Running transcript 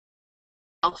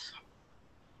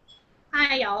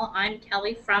Hi, y'all. I'm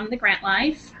Kelly from The Grant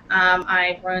Life.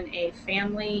 I run a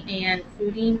family and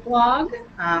foodie blog.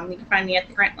 You can find me at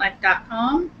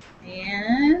thegrantlife.com.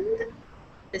 And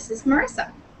this is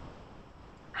Marissa.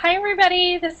 Hi,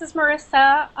 everybody. This is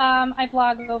Marissa. I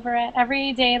blog over at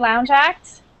Everyday Lounge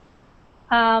Act.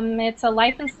 It's a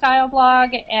life and style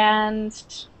blog, and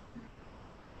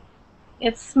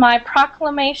it's my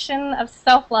proclamation of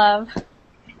self-love.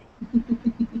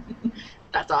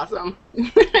 That's awesome.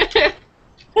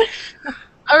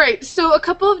 All right, so a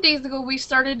couple of days ago, we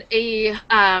started a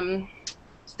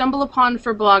Stumble Upon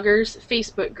for Bloggers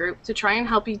Facebook group to try and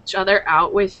help each other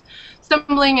out with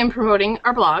stumbling and promoting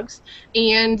our blogs.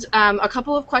 And a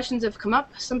couple of questions have come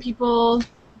up. Some people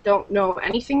don't know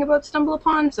anything about Stumble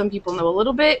Upon. Some people know a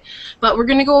little bit. But we're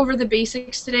going to go over the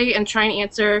basics today and try and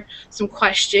answer some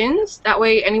questions. That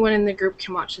way anyone in the group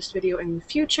can watch this video in the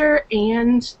future,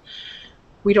 and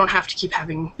we don't have to keep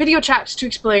having video chats to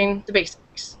explain the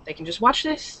basics. They can just watch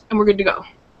this, and we're good to go.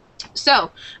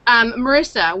 So,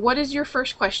 Marissa, what is your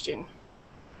first question?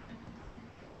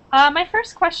 My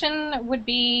first question would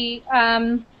be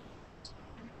kind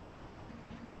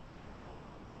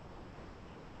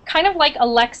of like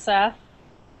Alexa.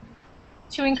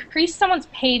 To increase someone's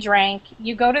page rank,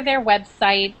 you go to their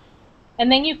website,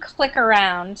 and then you click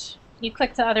around. You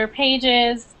click to other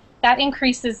pages. That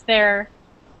increases their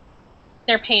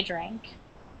page rank.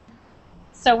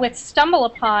 So with Stumble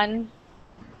Upon,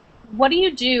 what do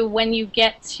you do when you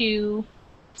get to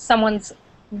someone's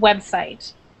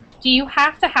website? Do you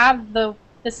have to have the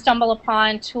Stumble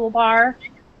Upon toolbar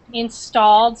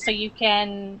installed so you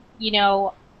can,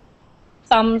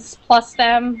 thumbs plus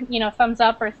them, thumbs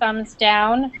up or thumbs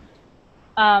down?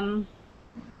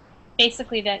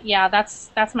 Basically,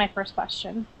 that's my first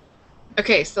question.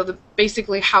 Okay, so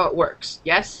basically how it works,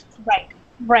 yes?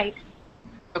 Right.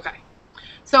 Okay.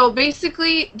 So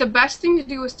basically, the best thing to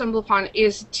do with Stumble Upon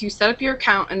is to set up your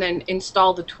account and then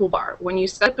install the toolbar. When you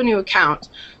set up a new account,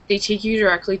 they take you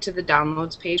directly to the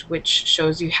downloads page, which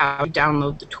shows you how to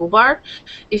download the toolbar.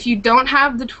 If you don't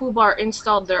have the toolbar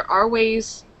installed, there are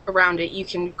ways around it. You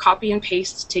can copy and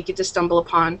paste, take it to Stumble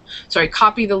Upon. Sorry,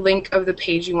 copy the link of the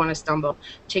page you want to stumble,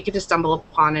 take it to Stumble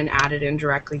Upon, and add it in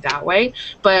directly that way.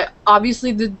 But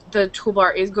obviously, the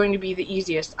toolbar is going to be the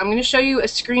easiest. I'm going to show you a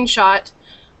screenshot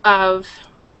of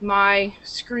my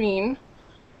screen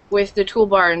with the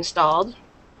toolbar installed.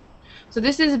 So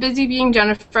this is Busy Being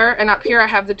Jennifer, and up here I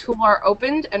have the toolbar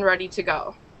opened and ready to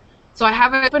go. So I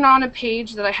have it open on a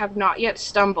page that I have not yet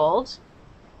stumbled,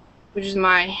 which is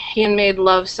my Handmade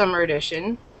Love Summer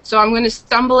Edition. So I'm going to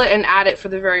stumble it and add it for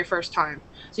the very first time.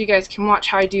 So you guys can watch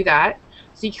how I do that.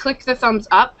 So you click the thumbs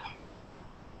up,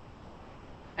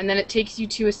 and then it takes you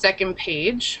to a second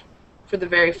page for the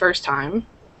very first time,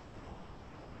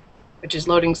 which is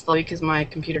loading slowly because my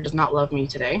computer does not love me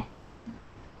today.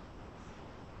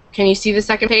 Can you see the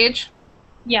second page?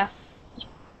 Yeah.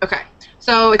 Okay.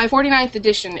 So it's my 49th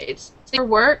edition. It's for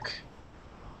work.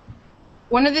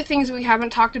 One of the things we haven't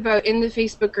talked about in the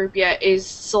Facebook group yet is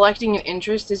selecting an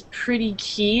interest is pretty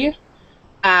key.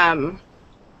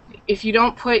 If you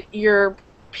don't put your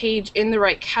page in the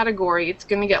right category, it's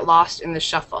going to get lost in the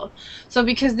shuffle. So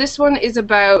because this one is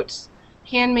about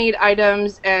handmade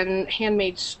items and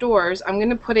handmade stores, I'm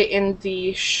going to put it in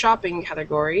the shopping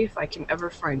category if I can ever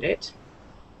find it.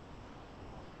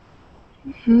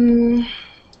 You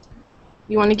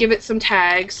want to give it some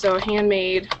tags, so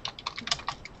handmade,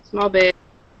 small bit.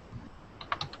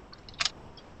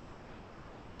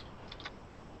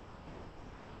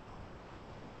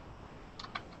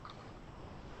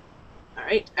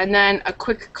 Alright, and then a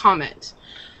quick comment.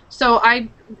 So I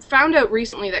found out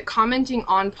recently that commenting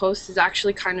on posts is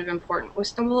actually kind of important with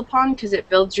Stumble Upon because it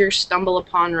builds your Stumble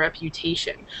Upon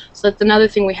reputation. So that's another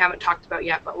thing we haven't talked about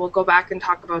yet, but we'll go back and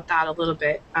talk about that a little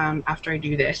bit after I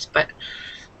do this. But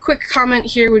quick comment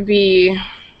here would be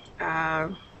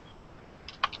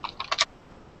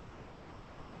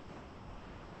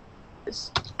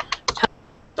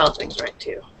spell things right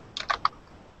too.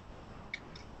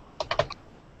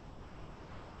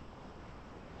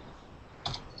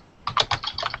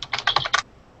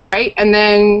 Right, and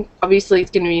then obviously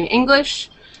it's going to be in English,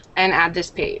 and add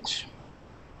this page.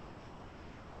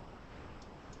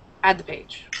 Add the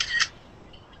page. There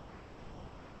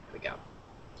we go.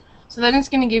 So then it's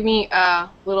going to give me a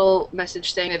little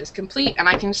message saying that it's complete, and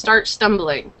I can start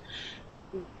stumbling,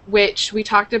 which we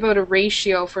talked about a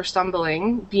ratio for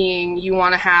stumbling being you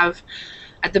want to have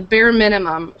at the bare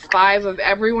minimum 5 of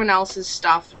everyone else's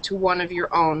stuff to 1 of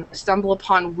your own. Stumble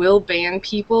Upon will ban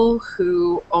people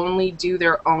who only do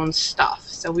their own stuff,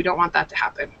 so we don't want that to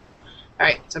happen.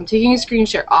 right, so I'm taking a screen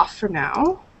share off for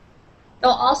now.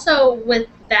 They'll also, with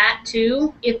that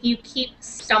too, if you keep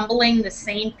stumbling the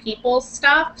same people's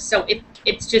stuff, so if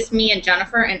it's just me and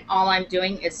Jennifer and all I'm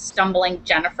doing is stumbling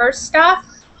Jennifer's stuff,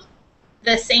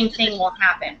 the same thing will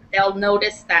happen. They'll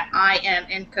notice that I am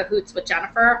in cahoots with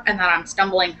Jennifer and that I'm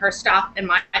stumbling her stuff and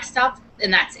my stuff,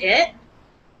 and that's it.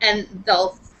 And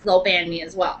they'll ban me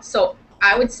as well. So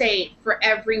I would say for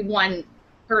every one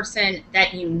person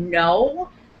that you know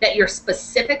that you're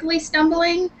specifically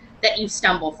stumbling, that you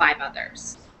stumble 5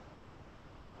 others.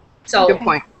 So good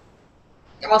point.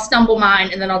 I'll stumble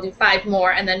mine, and then I'll do 5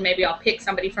 more, and then maybe I'll pick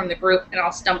somebody from the group and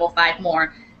I'll stumble 5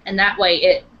 more, and that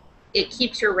way it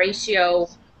keeps your ratio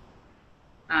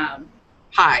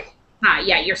high.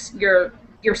 Yeah,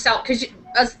 yourself, because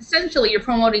essentially you're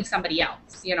promoting somebody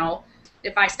else. You know,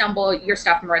 if I stumble your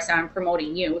stuff, Marissa, I'm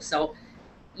promoting you. So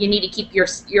you need to keep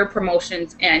your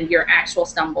promotions and your actual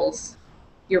stumbles,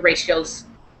 your ratios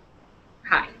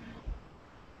high.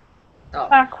 So.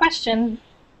 Question.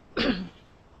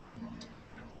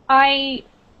 I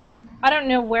don't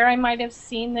know where I might have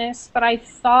seen this, but I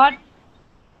thought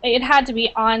it had to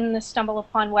be on the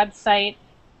StumbleUpon website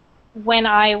when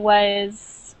I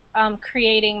was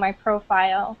creating my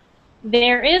profile.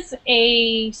 There is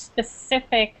a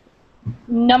specific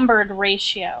numbered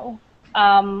ratio,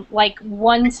 like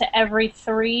 1 to every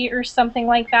 3 or something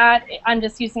like that. I'm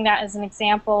just using that as an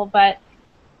example, but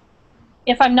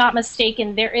if I'm not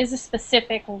mistaken, there is a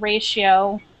specific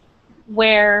ratio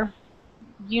where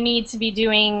you need to be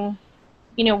doing,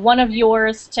 you know, one of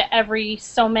yours to every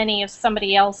so many of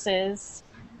somebody else's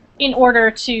in order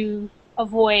to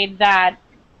avoid that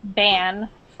ban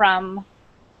from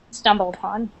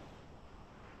StumbleUpon.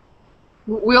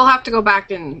 We'll have to go back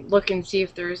and look and see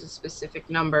if there is a specific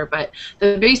number, but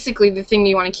basically the thing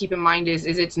you want to keep in mind is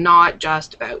it's not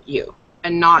just about you,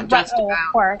 and not just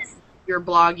about your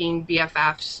blogging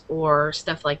BFFs or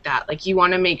stuff like that. Like, you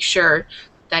want to make sure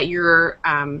that you're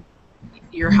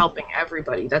helping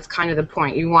everybody. That's kind of the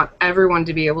point. You want everyone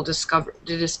to be able to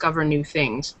discover new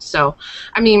things. So,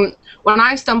 I mean, when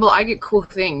I stumble, I get cool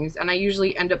things, and I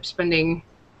usually end up spending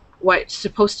what's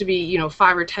supposed to be, you know,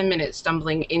 5 or 10 minutes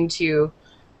stumbling into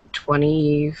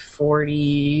 20,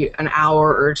 40, an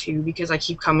hour or 2, because I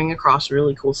keep coming across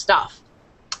really cool stuff.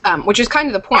 Which is kind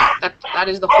of the point. That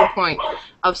is the whole point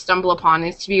of StumbleUpon,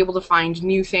 is to be able to find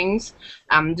new things,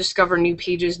 discover new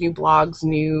pages, new blogs,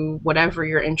 new whatever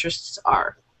your interests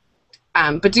are.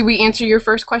 But did we answer your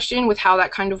first question with how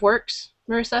that kind of works,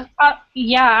 Marissa?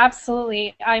 Yeah,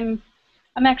 absolutely. I'm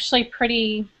actually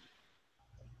pretty.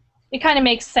 It kind of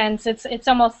makes sense. It's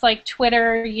almost like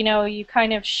Twitter. You know, you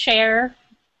kind of share,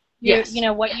 you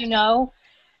know, what you know.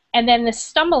 And then the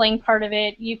stumbling part of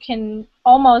it, you can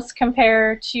almost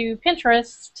compare to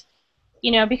Pinterest,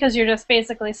 you know, because you're just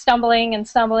basically stumbling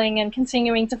and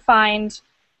continuing to find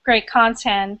great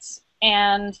content,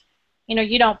 and, you know,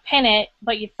 you don't pin it,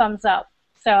 but you thumbs up.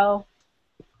 So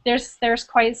there's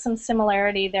quite some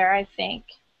similarity there, I think.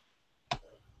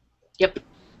 Yep.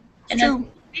 And the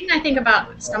thing I think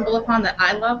about StumbleUpon that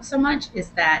I love so much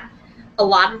is that a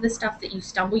lot of the stuff that you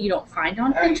stumble, you don't find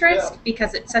on Pinterest,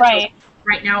 because it's such a...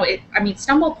 Right now, I mean,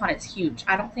 StumbleUpon is huge.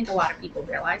 I don't think a lot of people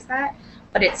realize that,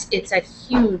 but it's a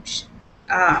huge,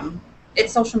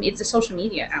 it's a social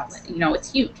media outlet. You know,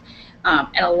 it's huge,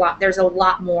 and there's a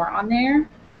lot more on there.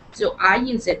 So I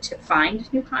use it to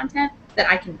find new content that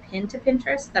I can pin to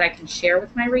Pinterest, that I can share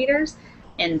with my readers,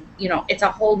 and, you know, it's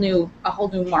a whole new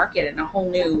market and a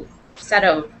whole new set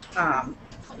of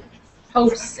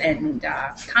posts and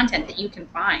content that you can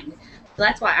find. So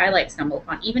that's why I like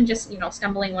StumbleUpon. Even just, you know,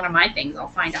 stumbling one of my things, I'll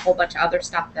find a whole bunch of other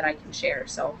stuff that I can share.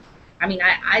 So, I mean,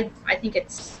 I think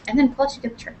it's, and then plus you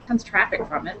get tons of traffic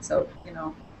from it. So, you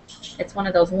know, it's one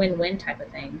of those win-win type of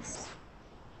things.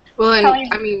 Well,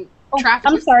 and I mean,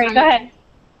 traffic. I'm sorry. Go ahead.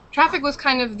 Traffic was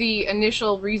kind of the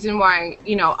initial reason why,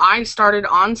 you know, I started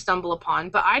on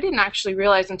StumbleUpon, but I didn't actually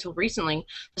realize until recently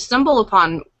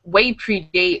StumbleUpon way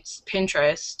predates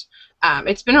Pinterest.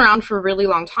 It's been around for a really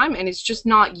long time, and it's just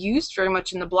not used very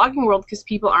much in the blogging world because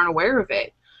people aren't aware of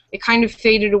it. It kind of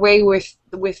faded away with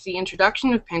the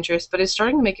introduction of Pinterest, but it's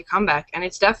starting to make a comeback, and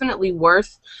it's definitely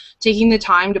worth taking the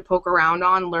time to poke around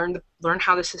on, learn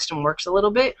how the system works a little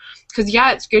bit. Because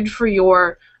yeah, it's good for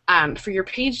your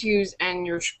page views and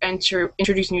to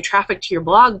introduce new traffic to your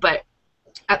blog, but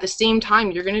at the same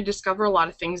time, you're going to discover a lot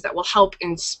of things that will help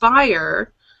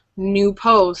inspire new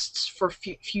posts for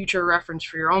future reference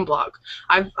for your own blog.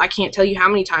 I can't tell you how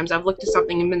many times I've looked at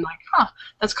something and been like, huh,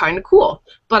 that's kind of cool,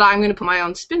 but I'm going to put my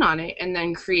own spin on it and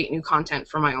then create new content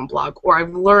for my own blog. Or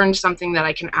I've learned something that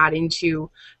I can add into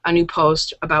a new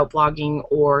post about blogging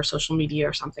or social media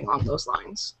or something along those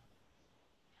lines.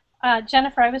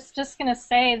 Jennifer, I was just going to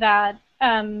say that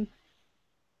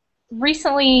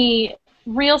recently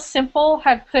Real Simple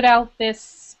had put out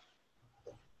this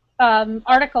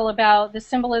article about the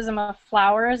symbolism of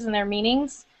flowers and their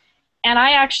meanings. And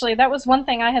that was one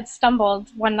thing I had stumbled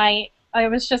one night. I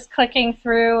was just clicking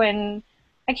through and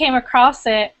I came across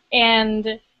it,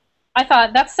 and I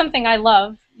thought, that's something I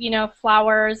love,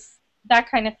 flowers, that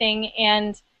kind of thing.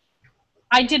 And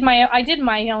I did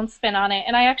my own spin on it,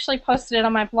 and I actually posted it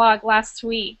on my blog last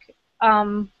week.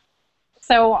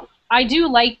 So I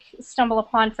do Stumble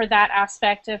Upon for that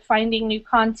aspect of finding new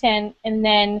content, and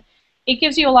then it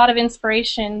gives you a lot of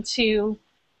inspiration to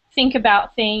think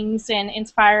about things and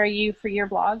inspire you for your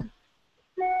blog.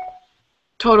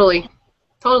 Totally.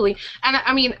 And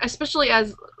I mean, especially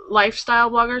as lifestyle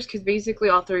bloggers, because basically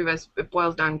all three of us, it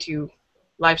boils down to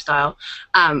lifestyle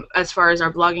as far as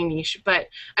our blogging niche. But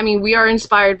I mean, we are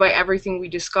inspired by everything we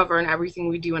discover and everything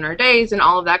we do in our days and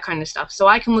all of that kind of stuff. So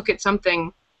I can look at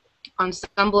something on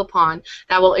Stumble Upon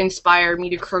that will inspire me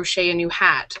to crochet a new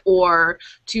hat, or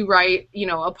to write,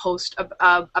 a post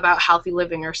about healthy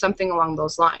living or something along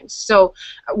those lines. So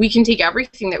we can take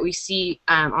everything that we see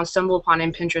on Stumble Upon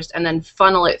and Pinterest and then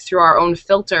funnel it through our own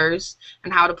filters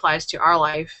and how it applies to our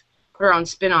life, put our own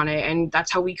spin on it, and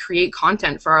that's how we create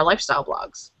content for our lifestyle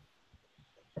blogs.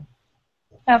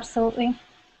 Absolutely.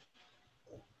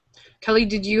 Kelly,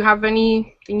 did you have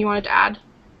anything you wanted to add?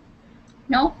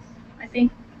 No, I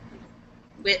think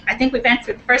we've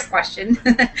answered the first question.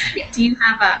 Do you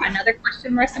have another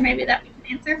question, Marissa, maybe that we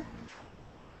can answer?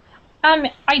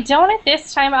 I don't at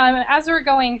this time. As we're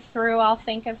going through, I'll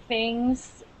think of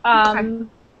things. Okay.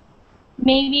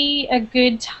 Maybe a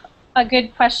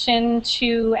good question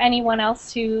to anyone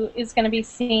else who is going to be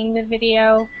seeing the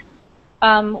video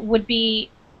would be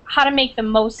how to make the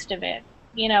most of it.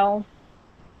 In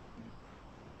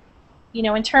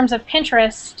terms of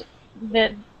Pinterest,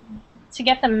 to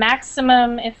get the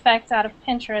maximum effect out of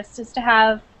Pinterest is to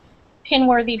have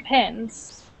pin-worthy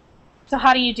pins. So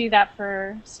how do you do that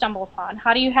for Stumble Upon?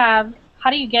 How do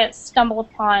you get Stumble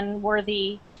Upon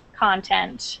worthy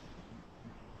content?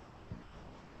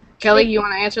 Kelly, you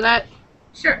want to answer that?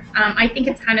 Sure. I think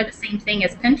it's kind of the same thing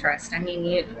as Pinterest. I mean,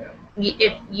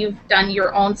 if you've done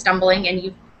your own stumbling,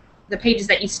 and the pages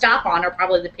that you stop on are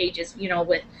probably the pages,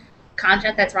 with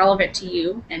content that's relevant to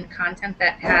you and content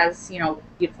that has,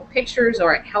 beautiful pictures,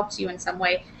 or it helps you in some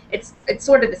way. It's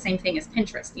sort of the same thing as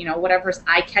Pinterest. Whatever's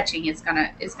eye-catching is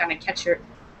gonna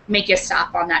make you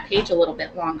stop on that page a little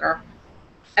bit longer.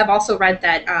 I've also read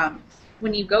that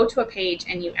when you go to a page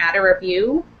and you add a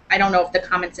review, I don't know if the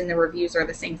comments in the reviews are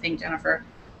the same thing, Jennifer.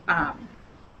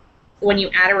 When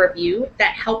you add a review,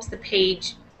 that helps the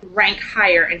page rank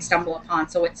higher in Stumble Upon,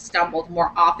 so it's stumbled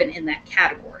more often in that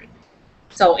category.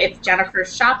 So if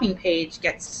Jennifer's shopping page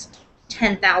gets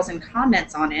 10,000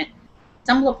 comments on it,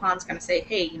 Stumble Upon's going to say,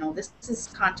 hey, this is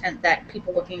content that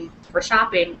people looking for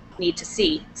shopping need to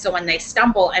see. So when they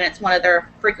stumble and it's one of their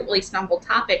frequently stumbled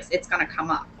topics, it's going to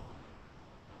come up.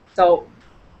 So,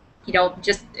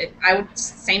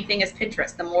 same thing as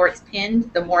Pinterest. The more it's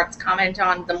pinned, the more it's commented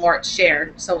on, the more it's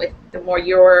shared. So the more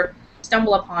your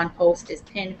Stumble Upon post is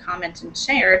pinned, commented, and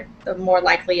shared, the more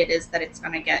likely it is that it's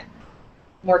going to get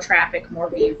more traffic, more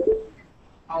views,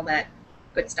 all that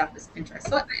good stuff is Pinterest.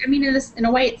 So, I mean, in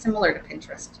a way, it's similar to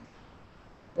Pinterest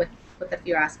with a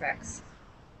few aspects.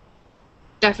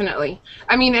 Definitely.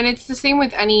 I mean, and it's the same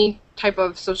with any type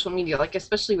of social media, like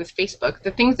especially with Facebook. The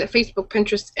things that Facebook,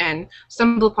 Pinterest, and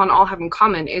Stumble Upon all have in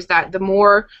common is that the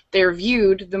more they're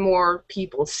viewed, the more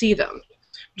people see them,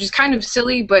 which is kind of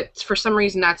silly, but for some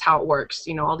reason that's how it works.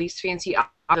 All these fancy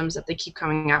algorithms that they keep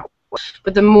coming out with.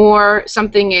 But the more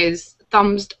something is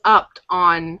thumbs up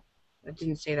on, I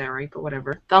didn't say that right, but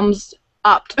whatever, thumbs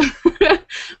up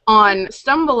on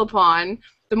Stumble Upon,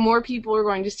 the more people are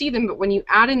going to see them. But when you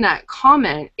add in that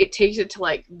comment, it takes it to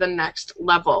like the next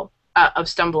level of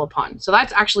Stumble Upon. So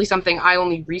that's actually something I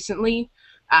only recently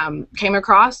came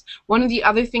across. One of the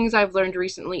other things I've learned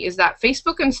recently is that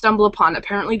Facebook and Stumble Upon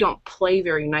apparently don't play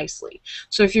very nicely.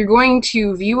 So if you're going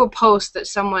to view a post that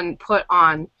someone put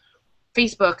on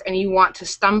Facebook and you want to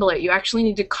stumble it, you actually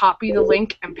need to copy the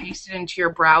link and paste it into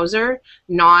your browser,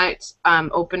 not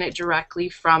open it directly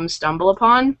from Stumble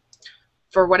Upon.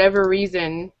 For whatever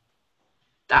reason,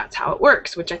 that's how it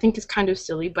works, which I think is kind of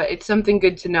silly, but it's something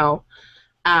good to know.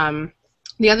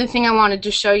 The other thing I wanted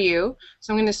to show you,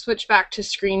 so I'm going to switch back to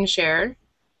screen share,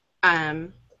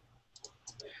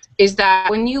 is that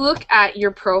when you look at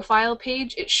your profile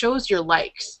page, it shows your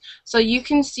likes. So you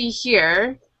can see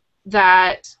here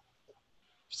that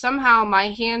somehow my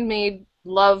handmade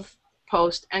love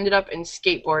post ended up in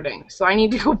skateboarding. So I need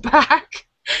to go back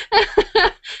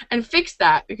and fix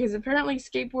that, because apparently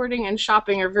skateboarding and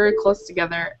shopping are very close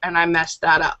together and I messed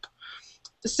that up.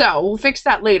 So we'll fix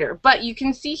that later. But you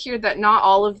can see here that not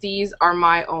all of these are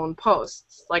my own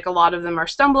posts. Like a lot of them are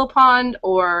StumbleUpon,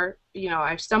 or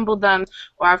I've stumbled them,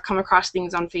 or I've come across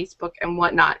things on Facebook and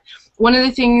whatnot. One of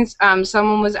the things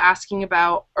someone was asking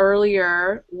about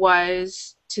earlier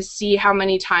was to see how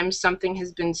many times something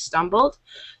has been stumbled.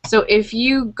 So if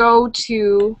you go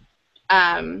to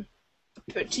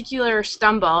particular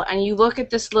stumble and you look at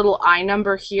this little I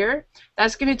number here,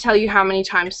 that's going to tell you how many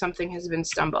times something has been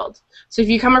stumbled. So if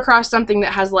you come across something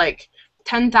that has like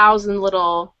 10,000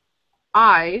 little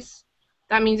I's,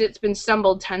 that means it's been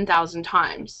stumbled 10,000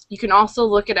 times. You can also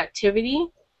look at activity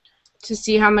to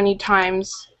see how many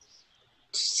times,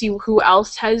 to see who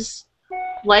else has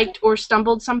liked or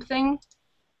stumbled something.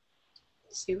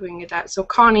 Let's see if we can get that. So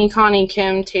Connie,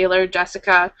 Kim, Taylor,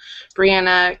 Jessica,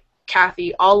 Brianna,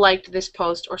 Kathy all liked this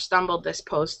post or stumbled this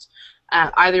post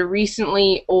either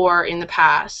recently or in the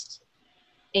past.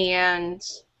 And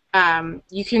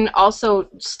you can also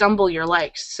stumble your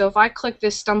likes. So if I click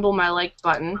this stumble my like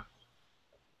button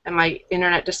and my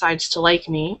internet decides to like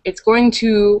me, it's going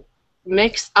to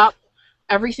mix up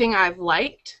everything I've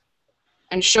liked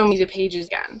and show me the pages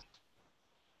again.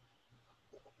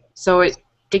 So it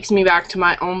takes me back to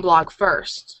my own blog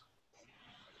first,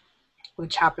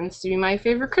 which happens to be my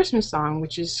favorite Christmas song,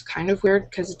 which is kind of weird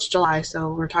because it's July,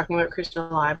 so we're talking about Christmas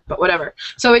July, but whatever.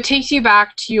 So it takes you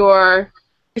back to your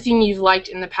everything you've liked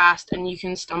in the past, and you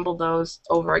can stumble those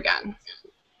over again.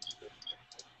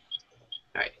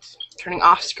 All right, turning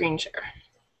off screen share.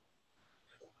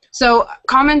 So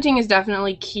commenting is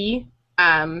definitely key,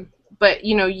 but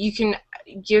you can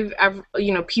give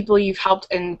people you've helped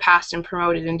in the past and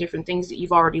promoted and different things that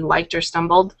you've already liked or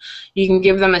stumbled. You can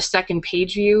give them a second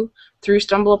page view through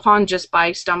StumbleUpon just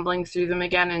by stumbling through them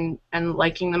again and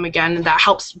liking them again, and that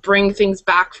helps bring things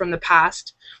back from the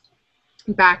past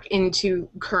back into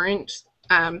current.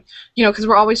 Because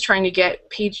we're always trying to get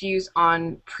page views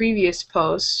on previous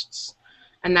posts,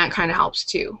 and that kind of helps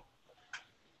too.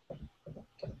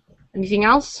 Anything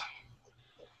else?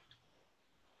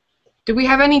 Did we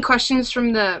have any questions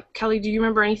from the, Kelly, do you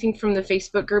remember anything from the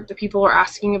Facebook group that people were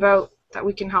asking about that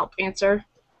we can help answer?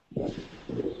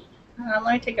 Let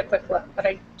me take a quick look, but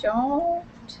I don't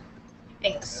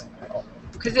think so.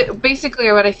 Because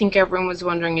basically what I think everyone was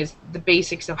wondering is the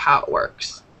basics of how it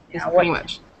works. Yeah, is pretty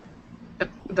much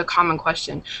the common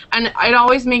question. And it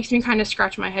always makes me kind of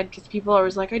scratch my head because people are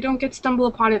always like, I don't get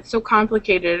StumbleUpon, it's so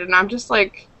complicated. And I'm just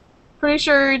like, pretty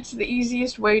sure it's the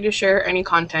easiest way to share any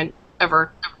content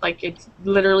ever. Like, it's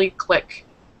literally click.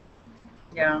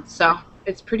 Yeah. So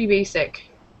it's pretty basic.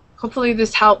 Hopefully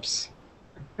this helps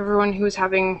everyone who is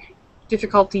having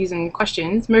difficulties and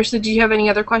questions. Marissa, do you have any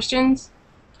other questions?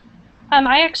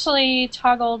 I actually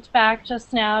toggled back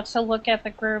just now to look at the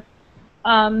group,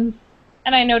 and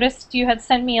I noticed you had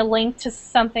sent me a link to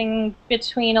something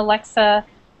between Alexa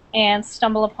and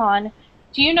StumbleUpon.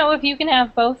 Do you know if you can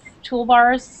have both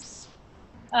toolbars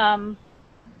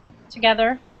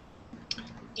together?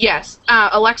 Yes.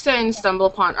 Alexa and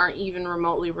StumbleUpon aren't even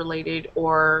remotely related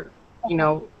or,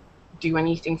 do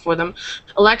anything for them.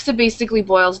 Alexa basically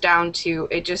boils down to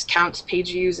it just counts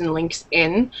page views and links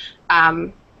in.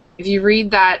 If you read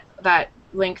that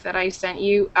link that I sent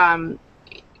you,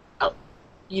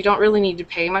 you don't really need to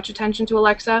pay much attention to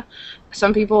Alexa.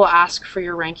 Some people will ask for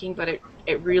your ranking, but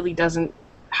it really doesn't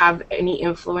have any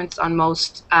influence on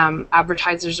most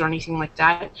advertisers or anything like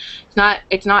that.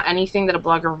 It's not anything that a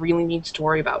blogger really needs to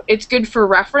worry about. It's good for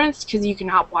reference because you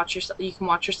can watch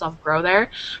yourself grow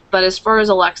there. But as far as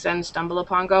Alexa and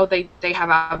StumbleUpon go, they have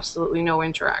absolutely no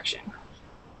interaction.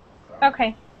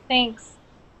 Okay, thanks.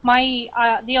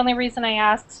 The only reason I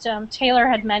asked, Taylor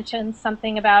had mentioned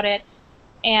something about it,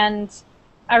 and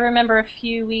I remember a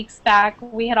few weeks back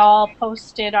we had all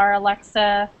posted our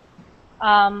Alexa,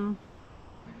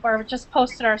 or just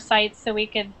posted our sites so we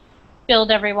could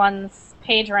build everyone's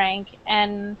page rank,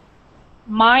 and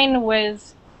mine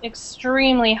was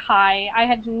extremely high. I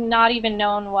had not even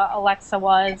known what Alexa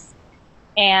was,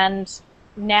 and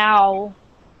now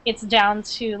it's down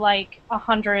to like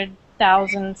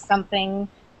 100,000 something,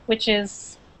 which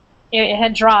is, it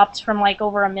had dropped from like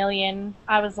over 1 million.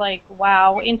 I was like,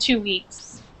 wow, in 2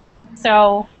 weeks.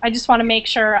 So I just want to make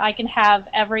sure I can have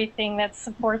everything that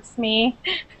supports me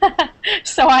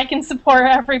so I can support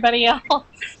everybody else.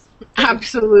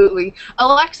 Absolutely.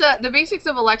 Alexa, the basics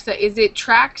of Alexa is it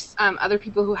tracks other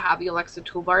people who have the Alexa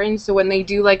toolbar in. So when they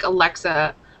do like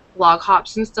Alexa log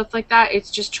hops and stuff like that, it's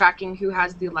just tracking who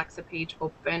has the Alexa page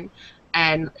open,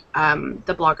 and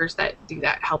the bloggers that do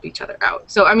that help each other out.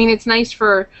 So I mean, it's nice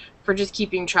for just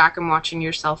keeping track and watching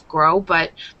yourself grow,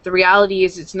 but the reality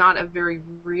is it's not a very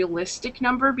realistic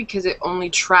number because it only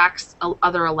tracks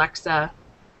other Alexa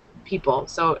people.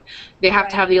 So they have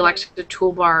to have the Alexa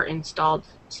toolbar installed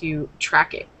to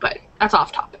track it. But that's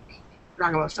off topic. We're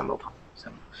talking about StumbleUpon.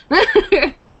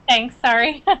 So. Thanks,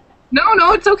 sorry.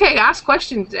 No, it's okay. Ask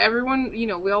questions. Everyone,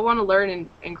 we all want to learn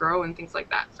and grow and things like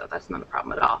that. So that's not a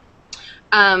problem at all.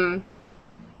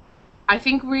 I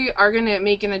think we are going to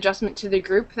make an adjustment to the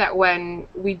group that when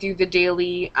we do the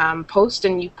daily post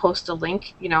and you post a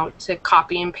link, to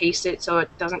copy and paste it so it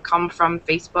doesn't come from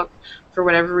Facebook for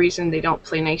whatever reason they don't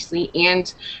play nicely,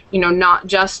 and not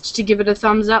just to give it a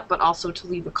thumbs up but also to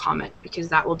leave a comment, because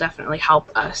that will definitely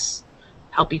help us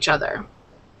help each other.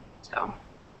 So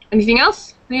anything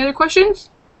else? Any other questions?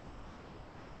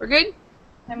 We're good?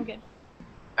 I'm good.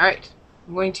 All right.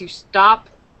 I'm going to stop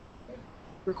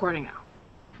recording now.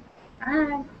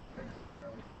 Bye.